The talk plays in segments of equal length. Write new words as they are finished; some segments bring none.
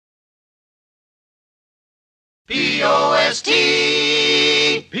P-O-S-T!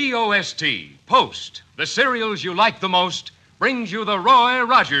 P-O-S-T, Post, the cereals you like the most, brings you the Roy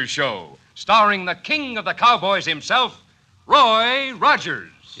Rogers Show, starring the king of the cowboys himself, Roy Rogers.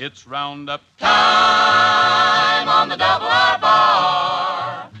 It's roundup Time on the double R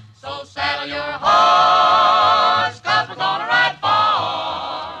bar. So saddle your horse, 'cause we're gonna ride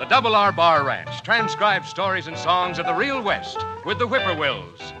far. The Double R Bar Ranch transcribes stories and songs of the real West with the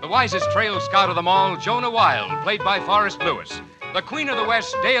Whippoorwills, the wisest trail scout of them all, Jonah Wild, played by Forrest Lewis, the Queen of the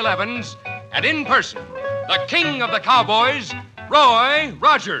West, Dale Evans, and in person, the king of the cowboys, Roy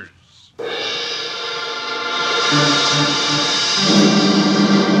Rogers.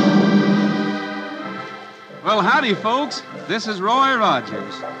 Well, howdy, folks. This is Roy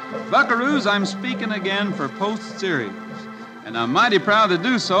Rogers. Buckaroos, I'm speaking again for Post cereals. And I'm mighty proud to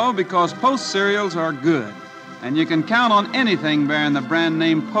do so because Post cereals are good. And you can count on anything bearing the brand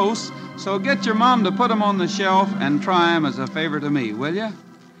name Post, so get your mom to put them on the shelf and try them as a favor to me, will you?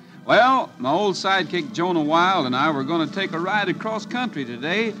 Well, my old sidekick Jonah Wild and I were going to take a ride across country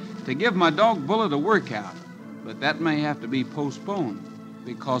today to give my dog Bullet a workout. But that may have to be postponed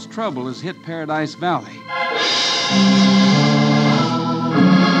because trouble has hit Paradise Valley.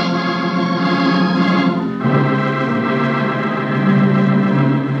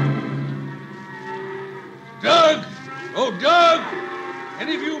 Doug! Oh, Doug!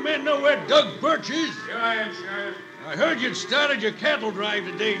 Any of you men know where Doug Birch is? Here I am, Sheriff. I heard you'd started your cattle drive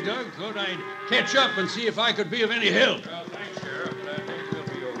today, Doug. Thought I'd catch up and see if I could be of any help. Well, thanks, Sheriff, but I think we'll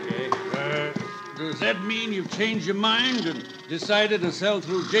be okay. Does that mean you've changed your mind and decided to sell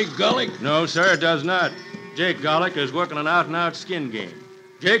through Jake Gullick? No, sir, it does not. Jake Gullick is working an out-and-out skin game.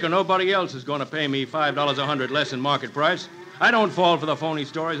 Jake or nobody else is going to pay me $5 a hundred less than market price. I don't fall for the phony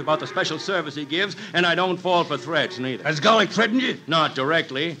stories about the special service he gives, and I don't fall for threats, neither. Has Gullick threatened you? Not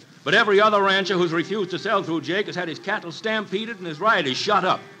directly, but every other rancher who's refused to sell through Jake has had his cattle stampeded and his riders shot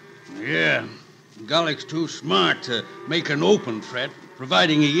up. Yeah. Gullick's too smart to make an open threat,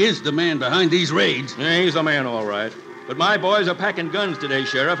 providing he is the man behind these raids. Yeah, he's the man, all right. But my boys are packing guns today,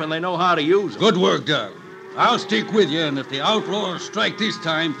 Sheriff, and they know how to use them. Good work, Doug. I'll stick with you, and if the outlaws strike this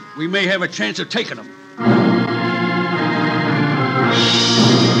time, we may have a chance of taking them.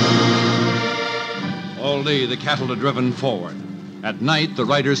 All day, the cattle are driven forward. At night, the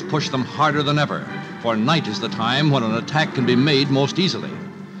riders push them harder than ever, for night is the time when an attack can be made most easily.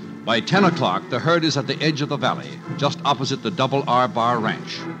 By 10 o'clock, the herd is at the edge of the valley, just opposite the Double R Bar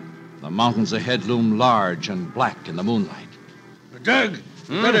Ranch. The mountains ahead loom large and black in the moonlight. Doug,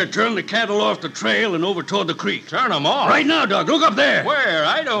 better turn the cattle off the trail and over toward the creek. Turn them off? Right now, Doug. Look up there. Where?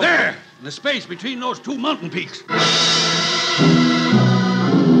 I don't... There, in the space between those two mountain peaks.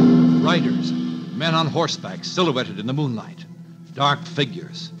 Riders, men on horseback, silhouetted in the moonlight. Dark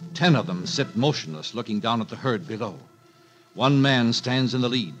figures. 10 of them sit motionless, looking down at the herd below. One man stands in the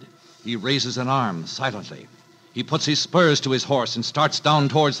lead. He raises an arm silently. He puts his spurs to his horse and starts down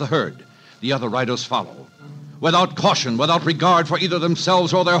towards the herd. The other riders follow. Without caution, without regard for either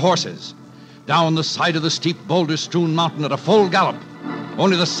themselves or their horses. Down the side of the steep, boulder-strewn mountain at a full gallop.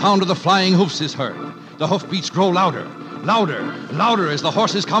 Only the sound of the flying hoofs is heard. The hoofbeats grow louder, louder, louder as the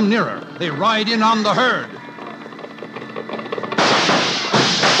horses come nearer. They ride in on the herd.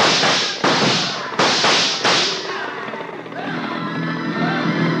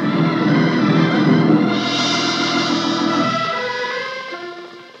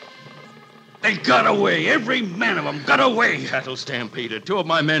 They got away. Every man of them got away. Cattle stampeded. 2 of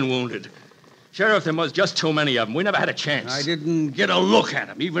my men wounded. Sheriff, there was just too many of them. We never had a chance. I didn't get a look at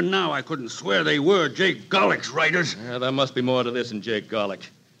them. Even now, I couldn't swear they were Jake Gullick's riders. Yeah, there must be more to this than Jake Gullick.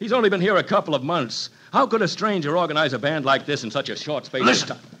 He's only been here a couple of months. How could a stranger organize a band like this in such a short space of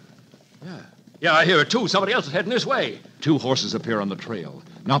time? Yeah, I hear it, too. Somebody else is heading this way. 2 horses appear on the trail.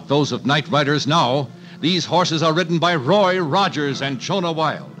 Not those of night riders now. These horses are ridden by Roy Rogers and Jonah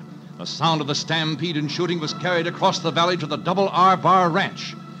Wild. The sound of the stampede and shooting was carried across the valley to the Double R Bar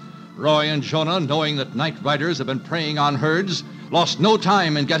Ranch. Roy and Jonah, knowing that night riders have been preying on herds, lost no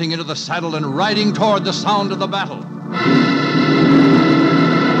time in getting into the saddle and riding toward the sound of the battle.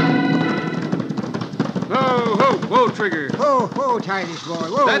 Whoa, Trigger. Whoa, Titus boy,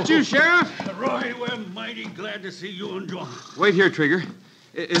 whoa. That you, Sheriff? Roy, we're mighty glad to see you and John. Wait here, Trigger.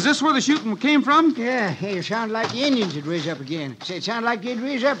 Is this where the shooting came from? Yeah, hey, it sounded like the Indians had raised up again. It sounded like they'd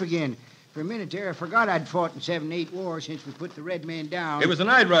raised up again. For a minute there, I forgot I'd fought in 7 8 wars since we put the red man down. It was the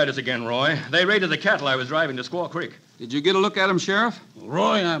night riders again, Roy. They raided the cattle I was driving to Squaw Creek. Did you get a look at them, Sheriff?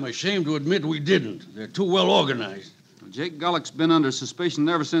 Roy, I'm ashamed to admit we didn't. They're too well organized. Well, Jake Gullick's been under suspicion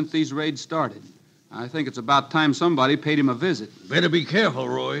ever since these raids started. I think it's about time somebody paid him a visit. Better be careful,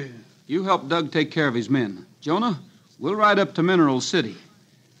 Roy. You help Doug take care of his men. Jonah, we'll ride up to Mineral City.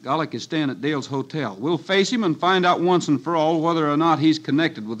 Golick is staying at Dale's hotel. We'll face him and find out once and for all whether or not he's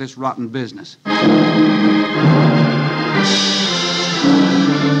connected with this rotten business.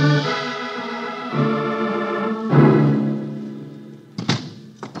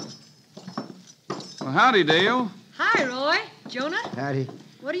 Well, howdy, Dale. Hi, Roy. Jonah, Howdy.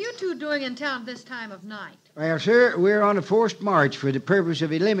 what are you two doing in town this time of night? Well, sir, we're on a forced march for the purpose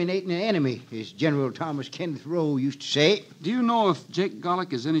of eliminating an enemy, as General Thomas Kenneth Rowe used to say. Do you know if Jake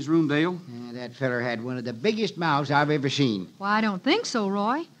Golick is in his room, Dale? That feller had one of the biggest mouths I've ever seen. Well, I don't think so,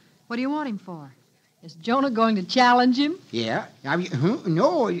 Roy. What do you want him for? Is Jonah going to challenge him? Yeah?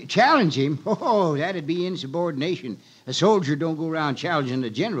 No, challenge him? Oh, that'd be insubordination. A soldier don't go around challenging a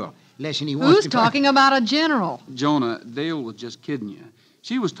general unless he wants Who's to... talking about a general? Jonah, Dale was just kidding you.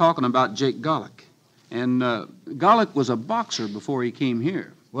 She was talking about Jake Golick. And Golick was a boxer before he came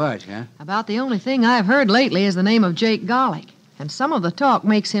here. What, huh? About the only thing I've heard lately is the name of Jake Golick. And some of the talk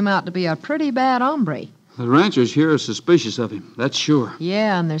makes him out to be a pretty bad hombre. The ranchers here are suspicious of him, that's sure.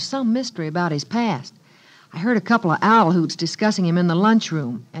 Yeah, and there's some mystery about his past. I heard a couple of owl hoots discussing him in the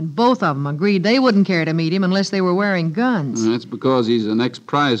lunchroom, and both of them agreed they wouldn't care to meet him unless they were wearing guns. That's because he's an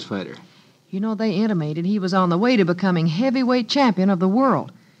ex-prize fighter. You know, they intimated he was on the way to becoming heavyweight champion of the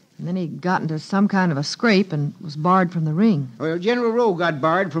world. And then he got into some kind of a scrape and was barred from the ring. Well, General Rowe got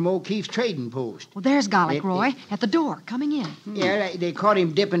barred from O'Keefe's trading post. Well, there's Golick, Roy, at the door, coming in. Yeah, they caught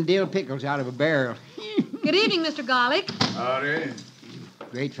him dipping dill pickles out of a barrel. Good evening, Mr. Golick. Howdy.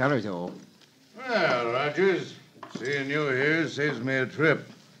 Great feller, though. Well, Rogers, seeing you here saves me a trip.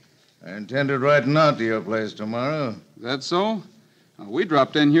 I intended riding out to your place tomorrow. That so? We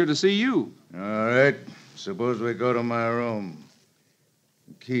dropped in here to see you. All right. Suppose we go to my room.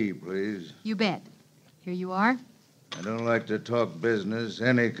 Key, please. You bet. Here you are. I don't like to talk business,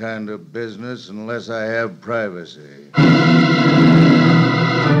 any kind of business, unless I have privacy.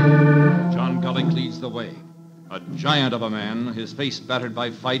 John Gullick leads the way. A giant of a man, his face battered by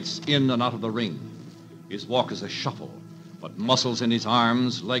fights in and out of the ring. His walk is a shuffle, but muscles in his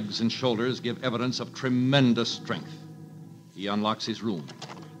arms, legs, and shoulders give evidence of tremendous strength. He unlocks his room,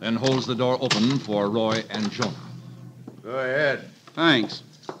 then holds the door open for Roy and Jonah. Go ahead. Thanks.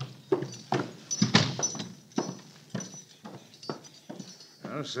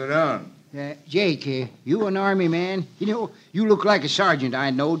 Now, sit down. Jake, you an army man? You know, you look like a sergeant I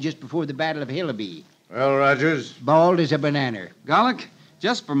know just before the Battle of Hillaby. Well, Rogers, Bald as a banana. Golick,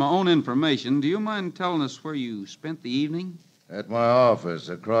 just for my own information, do you mind telling us where you spent the evening? at my office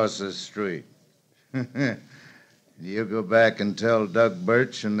across the street. You go back and tell Doug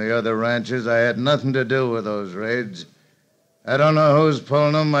Birch and the other ranchers I had nothing to do with those raids. I don't know who's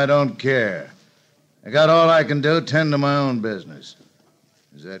pulling them. I don't care. I got all I can do, tend to my own business.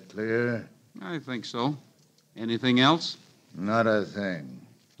 Is that clear? I think so. Anything else? Not a thing.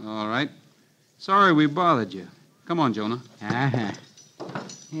 All right. Sorry we bothered you. Come on, Jonah. Uh-huh.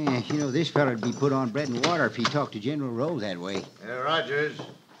 Yeah, you know, this feller'd be put on bread and water if he talked to General Rowe that way. Hey, Rogers,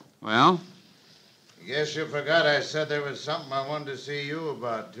 Well? I guess you forgot I said there was something I wanted to see you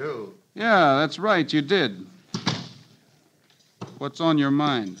about, too. Yeah, that's right. You did. What's on your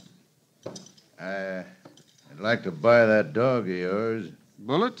mind? I'd like to buy that dog of yours.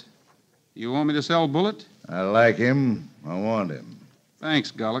 Bullet? You want me to sell Bullet? I like him. I want him.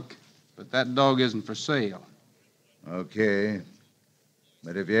 Thanks, Gullick. But that dog isn't for sale. Okay.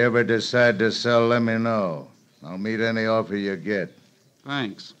 But if you ever decide to sell, let me know. I'll meet any offer you get.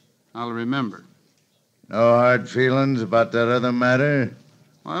 Thanks. I'll remember. No hard feelings about that other matter?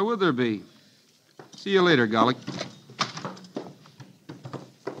 Why would there be? See you later, Gullick.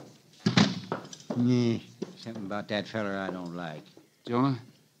 Yeah, something about that feller I don't like. Jonah,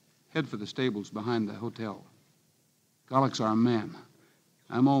 head for the stables behind the hotel. Gullick's our man.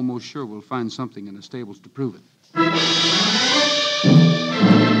 I'm almost sure we'll find something in the stables to prove it.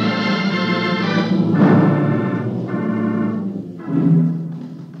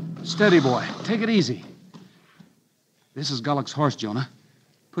 Steady, boy. Take it easy. This is Gullick's horse, Jonah.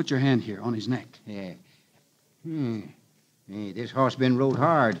 Put your hand here on his neck. Yeah. Hey, this horse been rode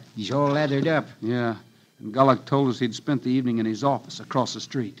hard. He's all lathered up. Yeah, and Gullick told us he'd spent the evening in his office across the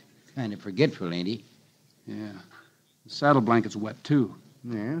street. Kind of forgetful, ain't he? Yeah. The saddle blanket's wet, too.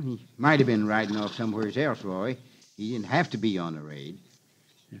 Well, he might have been riding off somewhere else, Roy. He didn't have to be on the raid.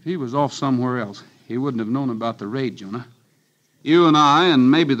 If he was off somewhere else, he wouldn't have known about the raid, Jonah. You and I, and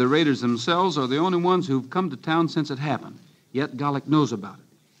maybe the raiders themselves, are the only ones who've come to town since it happened. Yet Gullick knows about it.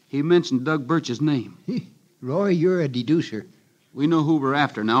 He mentioned Doug Birch's name. Roy, you're a deducer. We know who we're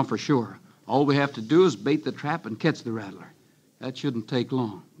after now for sure. All we have to do is bait the trap and catch the rattler. That shouldn't take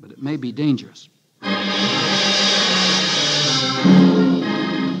long, but it may be dangerous.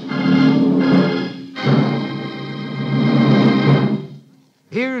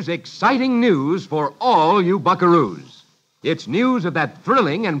 Here's exciting news for all you buckaroos. It's news of that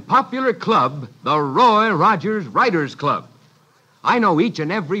thrilling and popular club, the Roy Rogers Writers Club. I know each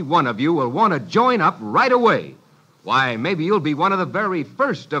and every one of you will want to join up right away. Why, maybe you'll be one of the very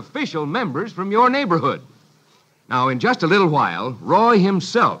first official members from your neighborhood. Now, in just a little while, Roy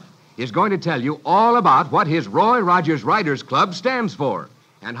himself is going to tell you all about what his Roy Rogers Writers Club stands for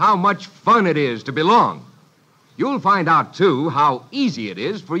and how much fun it is to belong. You'll find out, too, how easy it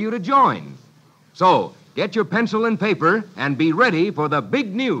is for you to join. So, get your pencil and paper and be ready for the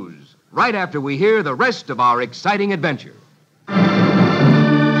big news right after we hear the rest of our exciting adventure.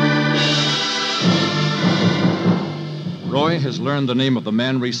 Roy has learned the name of the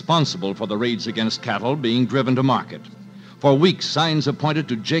man responsible for the raids against cattle being driven to market. For weeks, signs have pointed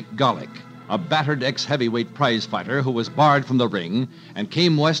to Jake Golick, a battered ex-heavyweight prize fighter who was barred from the ring and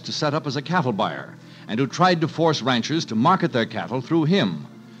came west to set up as a cattle buyer, and who tried to force ranchers to market their cattle through him.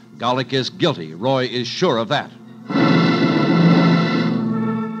 Golick is guilty. Roy is sure of that.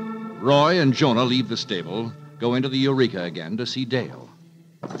 Roy and Jonah leave the stable, go into the Eureka again to see Dale.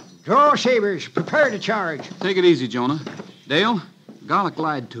 Draw sabers. Prepare to charge. Take it easy, Jonah. Dale, Golick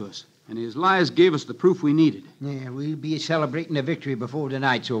lied to us, and his lies gave us the proof we needed. Yeah, we'll be celebrating the victory before the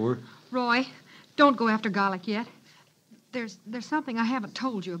night's over. Roy, don't go after Golick yet. There's something I haven't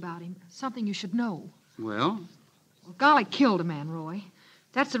told you about him, something you should know. Well, Golick killed a man, Roy.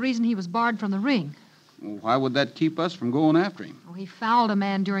 That's the reason he was barred from the ring. why would that keep us from going after him? He fouled a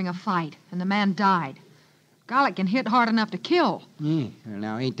man during a fight, and the man died. Golick can hit hard enough to kill. Yeah, well,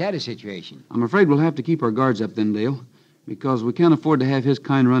 now, ain't that a situation? I'm afraid we'll have to keep our guards up then, Dale, because we can't afford to have his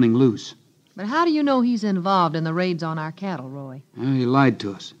kind running loose. But how do you know he's involved in the raids on our cattle, Roy? Well, he lied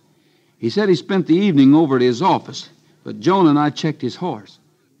to us. He said he spent the evening over at his office, but Jonah and I checked his horse.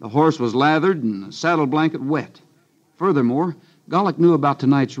 The horse was lathered and the saddle blanket wet. Furthermore, Golick knew about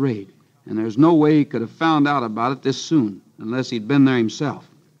tonight's raid, and there's no way he could have found out about it this soon unless he'd been there himself.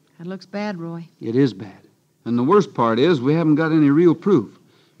 That looks bad, Roy. It is bad. And the worst part is we haven't got any real proof.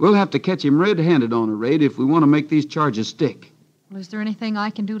 We'll have to catch him red-handed on a raid if we want to make these charges stick. Well, is there anything I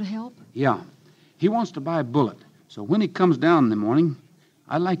can do to help? Yeah. He wants to buy Bullet, so when he comes down in the morning,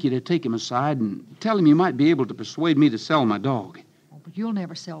 I'd like you to take him aside and tell him you might be able to persuade me to sell my dog. Oh, but you'll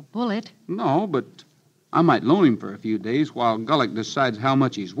never sell Bullet. No, but I might loan him for a few days while Golick decides how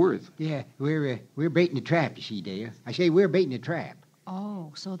much he's worth. Yeah, we're baiting the trap, you see, Dale. I say we're baiting the trap.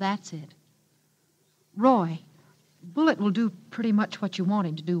 Oh, so that's it. Roy, Bullet will do pretty much what you want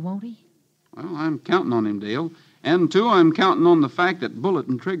him to do, won't he? Well, I'm counting on him, Dale. And, too, I'm counting on the fact that Bullet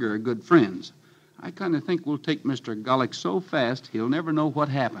and Trigger are good friends. I kind of think we'll take Mr. Golick so fast he'll never know what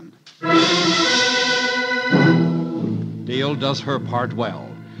happened. Dale does her part well.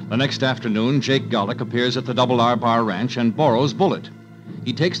 The next afternoon, Jake Golick appears at the Double R Bar Ranch and borrows Bullet.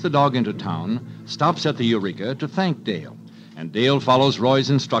 He takes the dog into town, stops at the Eureka to thank Dale, and Dale follows Roy's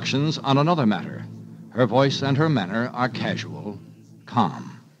instructions on another matter. Her voice and her manner are casual,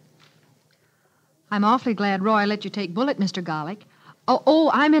 calm. I'm awfully glad Roy let you take Bullet, Mr. Golick.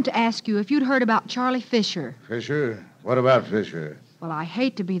 Oh, I meant to ask you if you'd heard about Charlie Fisher. Fisher? What about Fisher? Well, I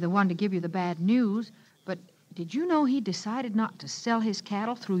hate to be the one to give you the bad news, but did you know he decided not to sell his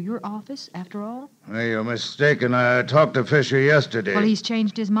cattle through your office after all? Hey, you're mistaken. I talked to Fisher yesterday. Well, he's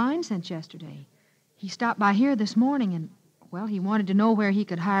changed his mind since yesterday. He stopped by here this morning and, well, he wanted to know where he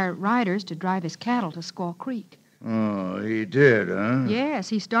could hire riders to drive his cattle to Squaw Creek. Oh, he did, huh? Yes,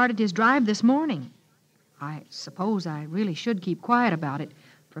 he started his drive this morning. I suppose I really should keep quiet about it,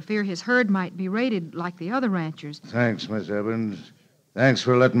 for fear his herd might be raided like the other ranchers. Thanks, Miss Evans. Thanks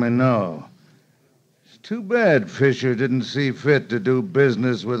for letting me know. It's too bad Fisher didn't see fit to do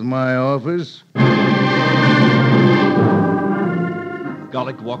business with my office.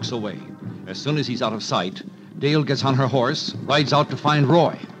 Golick walks away. As soon as he's out of sight, Dale gets on her horse, rides out to find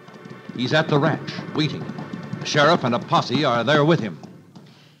Roy. He's at the ranch, waiting. The sheriff and a posse are there with him.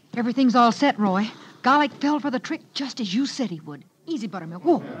 Everything's all set, Roy. Golick fell for the trick just as you said he would. Easy, Buttermilk.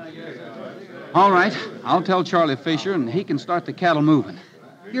 Whoa. All right. I'll tell Charlie Fisher, and he can start the cattle moving.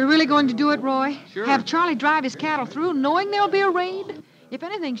 You're really going to do it, Roy? Sure. Have Charlie drive his cattle through, knowing there'll be a raid? If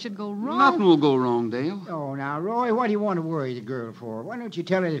anything should go wrong... Nothing will go wrong, Dale. Oh, now, Roy, what do you want to worry the girl for? Why don't you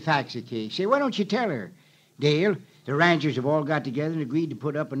tell her the facts of the case? Say, why don't you tell her? Dale, the ranchers have all got together and agreed to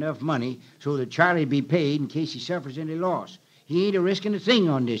put up enough money so that Charlie be paid in case he suffers any loss. He ain't a-risking a thing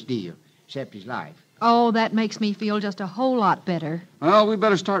on this deal, except his life. Oh, that makes me feel just a whole lot better. Well, we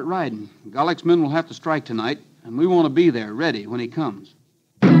better start riding. Golick's men will have to strike tonight, and we want to be there, ready when he comes.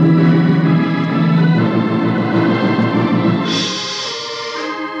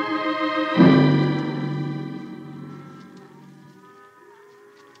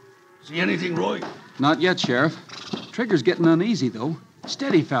 Roy? Not yet, Sheriff. Trigger's getting uneasy, though.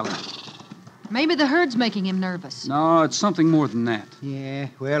 Steady, fella. Maybe the herd's making him nervous. No, it's something more than that. Yeah,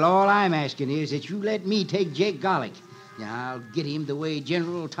 well, all I'm asking is that you let me take Jake Garlick. Now, I'll get him the way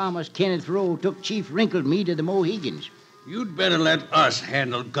General Thomas Kenneth Rowe took Chief Wrinkled Me to the Mohegans. You'd better let us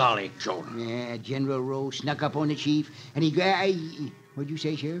handle Garlic, Jonah. Yeah, General Rowe snuck up on the chief, and what'd you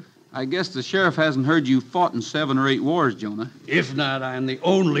say, Sheriff? I guess the sheriff hasn't heard you fought in 7 or 8 wars, Jonah. If not, I'm the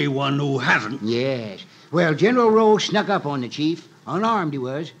only one who hasn't. Yes. Well, General Rowe snuck up on the chief. Unarmed he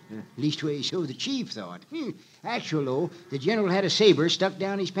was. Leastways, so the chief thought. Actual, though, the general had a saber stuck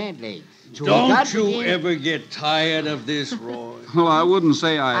down his pant leg. So Don't you ever get tired of this, Roy? Well, I wouldn't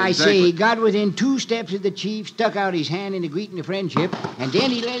say I say he got within 2 steps of the chief, stuck out his hand in a greeting of friendship, and then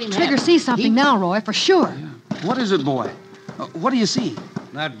he let him Trigger have sees something now, Roy, for sure. What is it, boy? What do you see?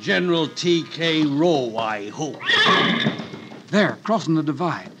 Not General T.K. Rowe, I hope. There, crossing the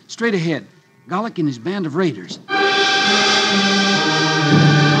divide. Straight ahead. Garlic and his band of raiders.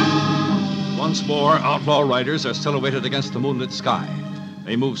 Once more, outlaw riders are silhouetted against the moonlit sky.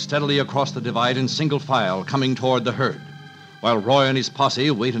 They move steadily across the divide in single file, coming toward the herd, while Roy and his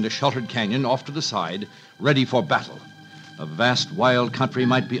posse wait in a sheltered canyon off to the side, ready for battle. The vast, wild country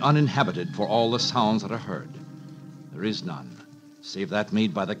might be uninhabited for all the sounds that are heard. There is none, save that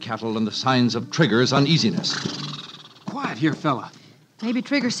made by the cattle and the signs of Trigger's uneasiness. Quiet here, fella. Maybe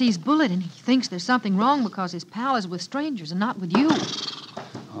Trigger sees Bullet and he thinks there's something wrong because his pal is with strangers and not with you.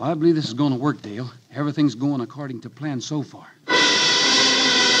 Well, I believe this is going to work, Dale. Everything's going according to plan so far.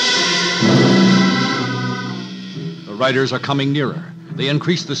 The riders are coming nearer. They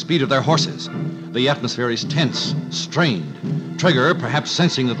increase the speed of their horses. The atmosphere is tense, strained. Trigger, perhaps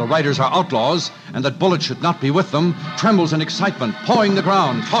sensing that the riders are outlaws and that Bullet should not be with them, trembles in excitement, pawing the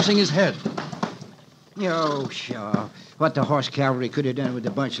ground, tossing his head. Oh, sure. What the horse cavalry could have done with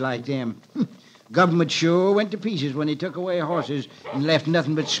a bunch like them. Government sure went to pieces when they took away horses and left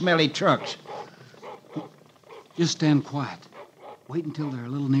nothing but smelly trucks. Just stand quiet. Wait until they're a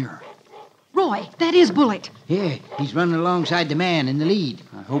little nearer. Roy, that is Bullet. Yeah, he's running alongside the man in the lead.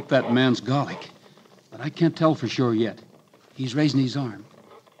 I hope that man's Garlic, but I can't tell for sure yet. He's raising his arm.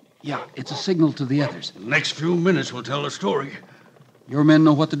 Yeah, it's a signal to the others. The next few minutes will tell the story. Your men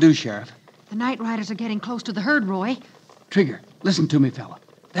know what to do, Sheriff. The night riders are getting close to the herd, Roy. Trigger, listen to me, fella.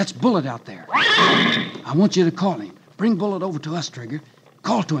 That's Bullet out there. I want you to call him. Bring Bullet over to us, Trigger.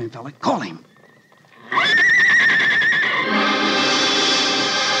 Call to him, fella. Call him.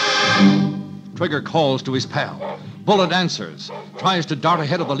 Trigger calls to his pal. Bullet answers, tries to dart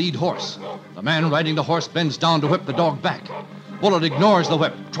ahead of the lead horse. The man riding the horse bends down to whip the dog back. Bullet ignores the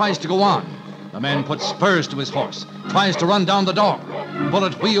whip, tries to go on. The man puts spurs to his horse, tries to run down the dog.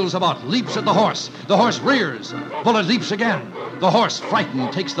 Bullet wheels about, leaps at the horse. The horse rears. Bullet leaps again. The horse,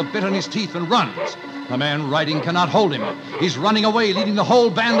 frightened, takes the bit in his teeth and runs. The man riding cannot hold him. He's running away, leading the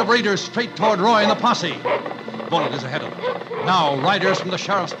whole band of raiders straight toward Roy and the posse. Bullet is ahead of them. Now, riders from the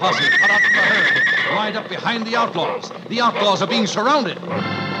sheriff's posse cut out from the herd, ride up behind the outlaws. The outlaws are being surrounded.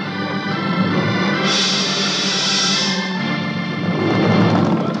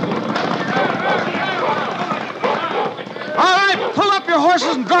 All right, pull up your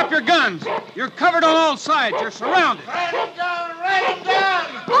horses and drop your guns. You're covered on all sides. You're surrounded. Write him down! Write him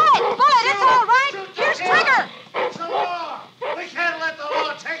down! Bullet, it's all right. Here's Trigger. It's the law! We can't let the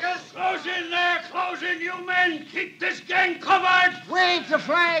law take us! Close in there! Close in, you men! Keep this gang covered! Wave the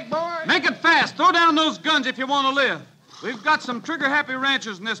flag, boys. Make it fast. Throw down those guns if you want to live. We've got some trigger-happy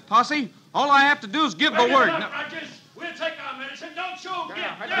ranchers in this posse. All I have to do is give the word. Rogers. We'll take our medicine. Don't shoot. Not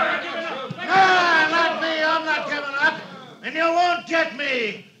me. I'm not giving up. And you won't get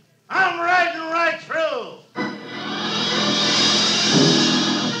me. I'm riding right through.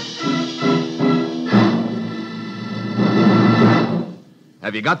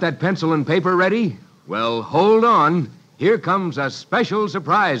 Have you got that pencil and paper ready? Well, hold on. Here comes a special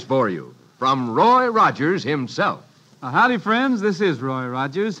surprise for you from Roy Rogers himself. Howdy, friends. This is Roy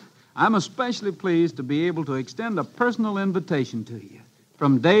Rogers. I'm especially pleased to be able to extend a personal invitation to you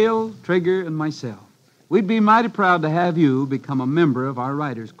from Dale, Trigger, and myself. We'd be mighty proud to have you become a member of our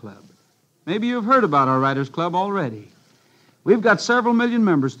Writers Club. Maybe you've heard about our Writers Club already. We've got several million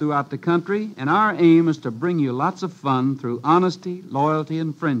members throughout the country, and our aim is to bring you lots of fun through honesty, loyalty,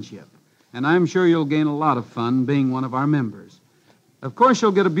 and friendship. And I'm sure you'll gain a lot of fun being one of our members. Of course,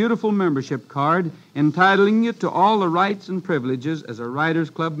 you'll get a beautiful membership card entitling you to all the rights and privileges as a Writers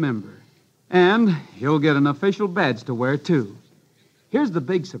Club member. And you'll get an official badge to wear, too. Here's the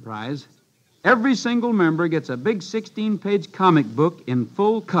big surprise. Every single member gets a big 16-page comic book in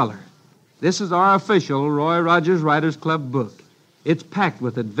full color. This is our official Roy Rogers Writers Club book. It's packed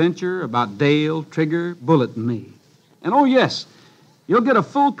with adventure about Dale, Trigger, Bullet, and me. And oh, yes, you'll get a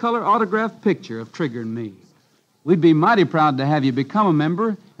full-color autographed picture of Trigger and me. We'd be mighty proud to have you become a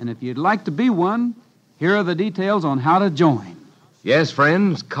member, and if you'd like to be one, here are the details on how to join. Yes,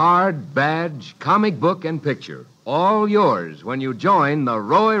 friends, card, badge, comic book, and picture. All yours when you join the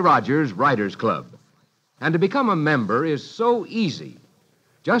Roy Rogers Writers Club. And to become a member is so easy.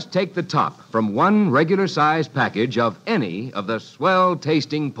 Just take the top from one regular-sized package of any of the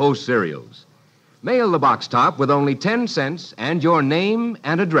swell-tasting Post cereals. Mail the box top with only 10 cents and your name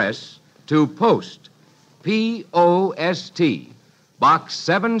and address to Post, P-O-S-T, Box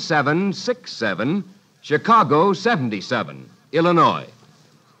 7767, Chicago 77, Illinois.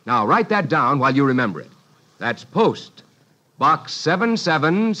 Now, write that down while you remember it. That's Post, Box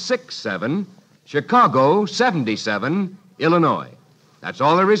 7767, Chicago 77, Illinois. That's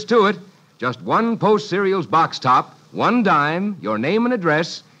all there is to it. Just one Post cereals box top, 1 dime, your name and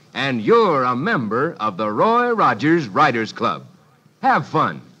address, and you're a member of the Roy Rogers Writers Club. Have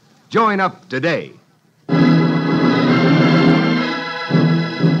fun. Join up today. I'm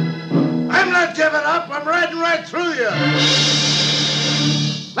not giving up. I'm riding right through you.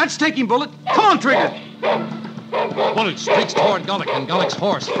 Let's take him, Bullet. Come on, Trigger. Bullet streaks toward Gullick, and Gullick's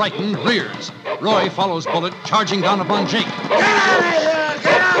horse, frightened, rears. Roy follows Bullet, charging down upon Jake. Get out of here!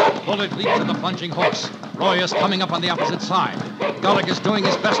 Get out! Bullet leaps at the plunging horse. Roy is coming up on the opposite side. Gullick is doing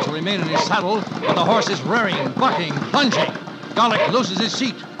his best to remain in his saddle, but the horse is rearing, bucking, plunging. Gullick loses his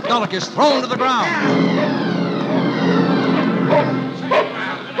seat. Gullick is thrown to the ground.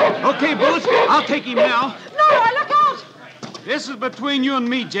 Okay, Bullet, I'll take him now. No, Roy, look out! This is between you and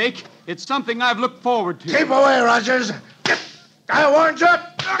me, Jake. It's something I've looked forward to. Keep away, Rogers. I warned you.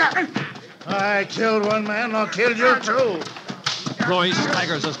 I killed one man. I'll kill you, too. Roy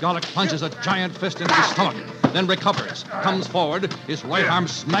staggers as Gullick plunges a giant fist into his stomach, then recovers, comes forward, his right arm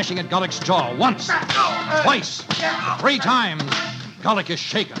smashing at Gullick's jaw once, twice, 3 times. Gullick is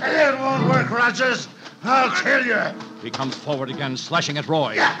shaken. It won't work, Rogers. I'll kill you. He comes forward again, slashing at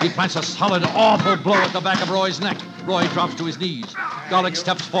Roy. He plants a solid, awful blow at the back of Roy's neck. Roy drops to his knees. Gullick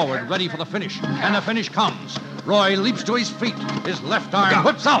steps forward, ready for the finish, and the finish comes. Roy leaps to his feet. His left arm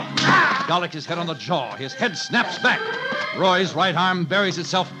whips out. Gullick is hit on the jaw. His head snaps back. Roy's right arm buries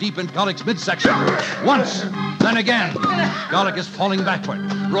itself deep in Gullick's midsection. Once, then again. Gullick is falling backward.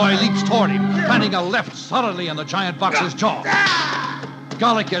 Roy leaps toward him, planting a left solidly in the giant boxer's jaw.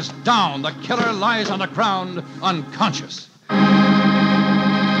 Gullick is down. The killer lies on the ground, unconscious.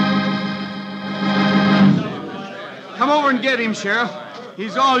 Come over and get him, Sheriff.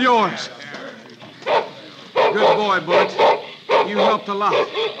 He's all yours. Good boy, Bullet. You helped a lot.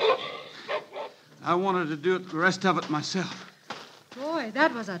 I wanted to do the rest of it myself. Boy,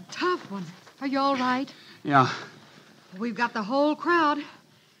 that was a tough one. Are you all right? Yeah. We've got the whole crowd.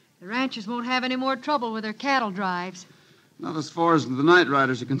 The ranchers won't have any more trouble with their cattle drives. Not as far as the night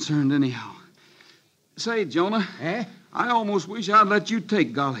riders are concerned, anyhow. Say, Jonah. Eh? I almost wish I'd let you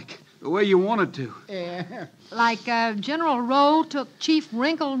take Gullick the way you wanted to. Yeah. Like General Rowe took Chief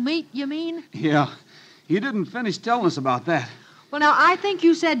Wrinkle Meat, you mean? Yeah. You didn't finish telling us about that. Well, now, I think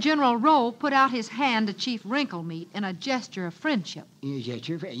you said General Rowe put out his hand to Chief Wrinkle Meat in a gesture of friendship. Is that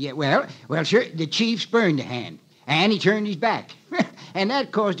your friend? Yeah, well, sir, the chief spurned the hand, and he turned his back. And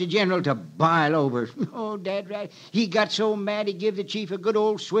that caused the general to boil over. Oh, Dad, right. He got so mad he gave the chief a good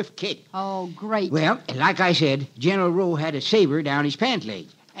old swift kick. Oh, great. Well, like I said, General Rowe had a saber down his pant leg.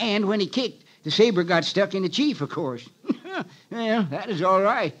 And when he kicked, the saber got stuck in the chief, of course. Well, that is all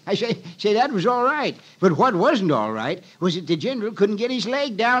right. I say that was all right. But what wasn't all right was that the general couldn't get his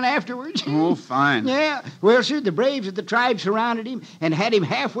leg down afterwards. Oh, fine. Yeah. Well, sir, the braves of the tribe surrounded him and had him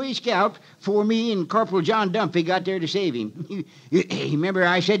halfway scalped before me and Corporal John Dumpy got there to save him. You remember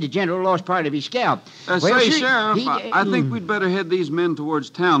I said the general lost part of his scalp. Say, sir, Sheriff, I think we'd better head these men towards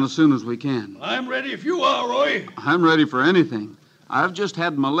town as soon as we can. I'm ready if you are, Roy. I'm ready for anything. I've just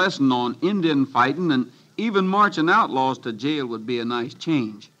had my lesson on Indian fighting, and even marching outlaws to jail would be a nice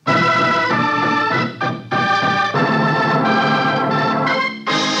change.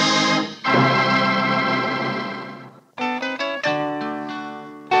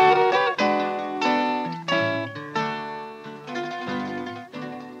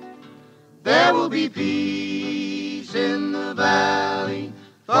 There will be peace in the valley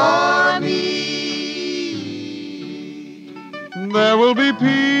for me. There will be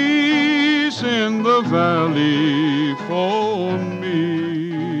peace in the valley for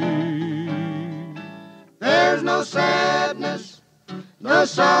me. There's no sadness, no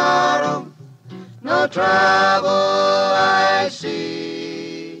sorrow, no trouble I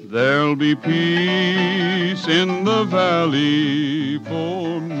see. There'll be peace in the valley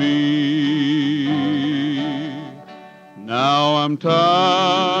for me. Now I'm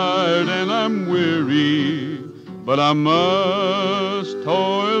tired and I'm weary, but I must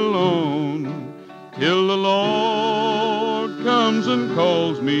toil on till the Lord comes and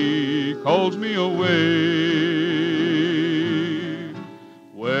calls me away.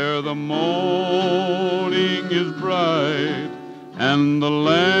 Where the morning is bright and the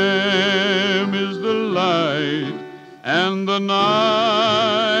Lamb is the light, and the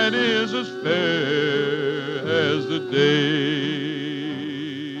night is as fair as the day.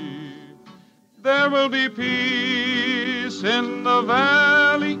 There will be peace in the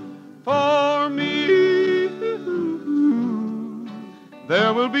valley for me.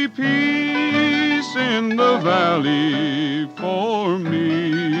 There will be peace in the valley for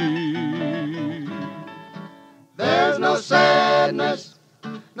me. There's no sadness,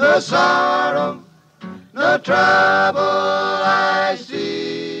 no sorrow, no trouble I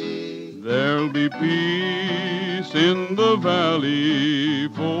see. There'll be peace in the valley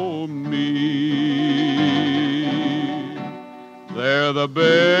for me. There the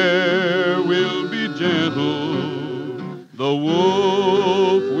bear will be gentle, the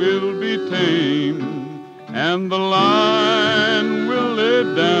wolf will be tame, and the lion will lay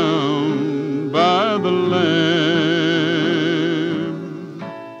down by the lamb.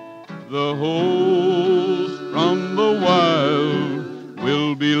 The host from the wild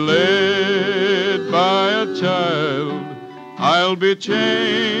will be led by a child. I'll be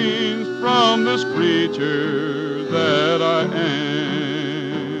changed from this creature that I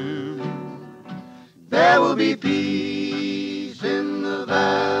am. There will be peace in the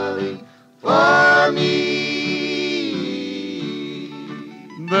valley for me.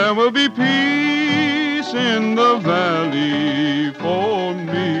 There will be peace in the valley for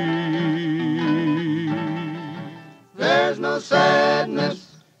me. There's no sadness,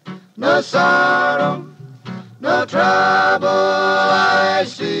 no sorrow, no trouble I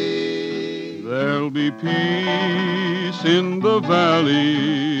see. There'll be peace in the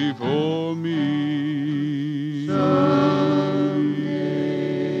valley for me.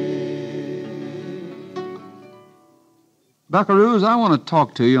 Buckaroos, I want to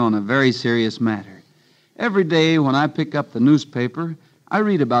talk to you on a very serious matter. Every day when I pick up the newspaper, I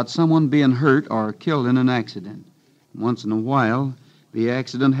read about someone being hurt or killed in an accident. Once in a while, the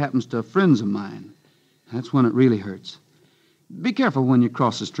accident happens to friends of mine. That's when it really hurts. Be careful when you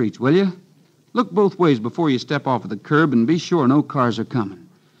cross the streets, will you? Look both ways before you step off of the curb and be sure no cars are coming.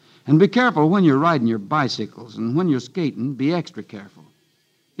 And be careful when you're riding your bicycles, and when you're skating, be extra careful.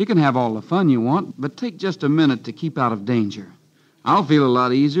 You can have all the fun you want, but take just a minute to keep out of danger. I'll feel a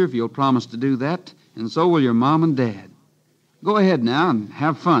lot easier if you'll promise to do that, and so will your mom and dad. Go ahead now and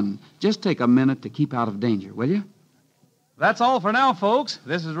have fun. Just take a minute to keep out of danger, will you? That's all for now, folks.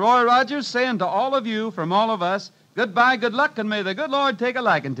 This is Roy Rogers saying to all of you from all of us, goodbye, good luck, and may the good Lord take a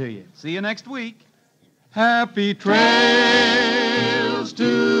liking to you. See you next week. Happy trails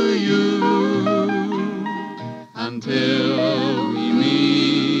to you until we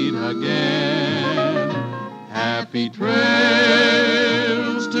meet again. Happy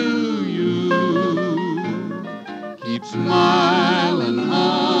trails to you. Keep smiling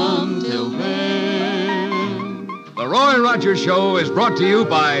until then. The Roy Rogers Show is brought to you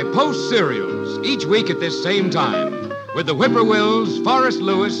by Post Cereals, each week at this same time, with the Whippoorwills, Forrest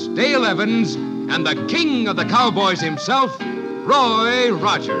Lewis, Dale Evans, and the king of the cowboys himself, Roy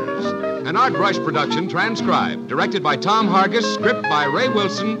Rogers. An Art Rush production transcribed, directed by Tom Hargis, script by Ray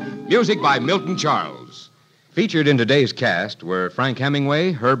Wilson, music by Milton Charles. Featured in today's cast were Frank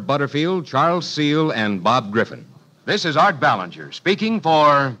Hemingway, Herb Butterfield, Charles Seal, and Bob Griffin. This is Art Ballinger speaking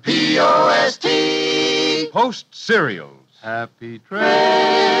for P.O.S.T. Post Cereals. Happy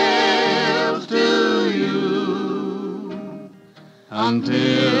trails to you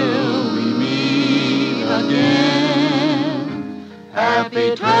until we meet again.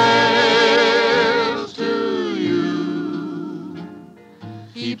 Happy trails to you.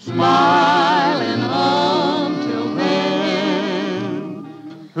 Keep smiling until then.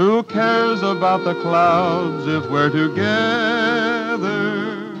 Who cares about the clouds if we're together?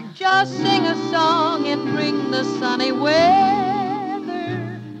 Just sing a song and bring the sunny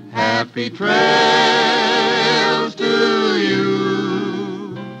weather. Happy trails